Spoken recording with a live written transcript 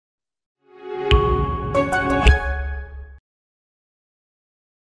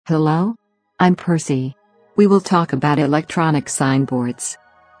Hello? I'm Percy. We will talk about electronic signboards.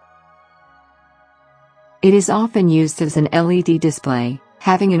 It is often used as an LED display,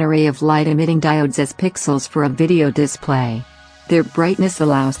 having an array of light-emitting diodes as pixels for a video display. Their brightness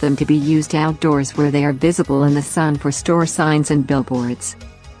allows them to be used outdoors where they are visible in the sun for store signs and billboards.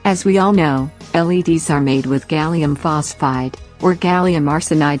 As we all know, LEDs are made with gallium phosphide, or gallium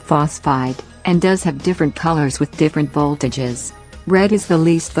arsenide phosphide, and does have different colors with different voltages. Red is the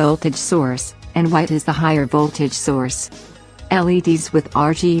least voltage source, and white is the higher voltage source. LEDs with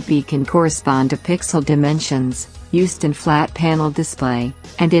RGB can correspond to pixel dimensions, used in flat panel display,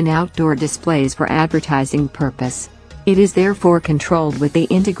 and in outdoor displays for advertising purpose. It is therefore controlled with the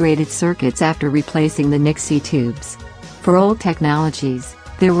integrated circuits after replacing the Nixie tubes. For old technologies,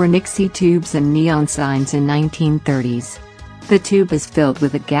 there were Nixie tubes and neon signs in 1930s. The tube is filled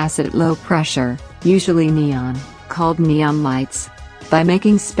with a gas at low pressure, usually neon, called neon lights. By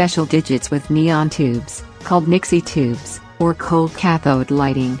making special digits with neon tubes, called Nixie tubes, or cold cathode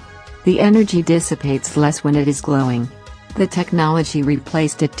lighting, the energy dissipates less when it is glowing. The technology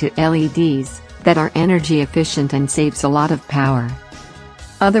replaced it to LEDs, that are energy efficient and saves a lot of power.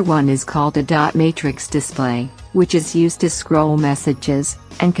 Other one is called a dot matrix display, which is used to scroll messages,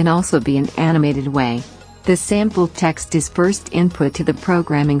 and can also be an animated way. The sample text is first input to the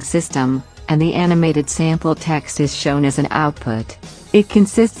programming system, and the animated sample text is shown as an output. It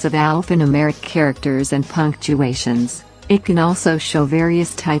consists of alphanumeric characters and punctuations. It can also show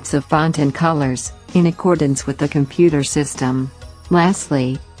various types of font and colors, in accordance with the computer system.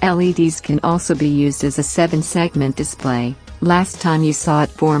 Lastly, LEDs can also be used as a 7-segment display. Last time you saw it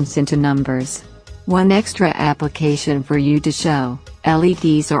forms into numbers. One extra application for you to show,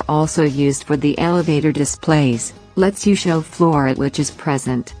 LEDs are also used for the elevator displays, lets you show floor at which is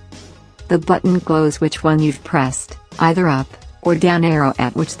present. The button glows which one you've pressed, either up or down arrow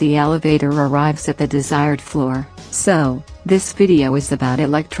at which the elevator arrives at the desired floor. So, this video is about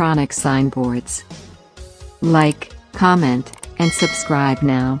electronic signboards. Like, comment, and subscribe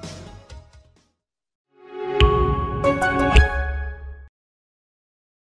now.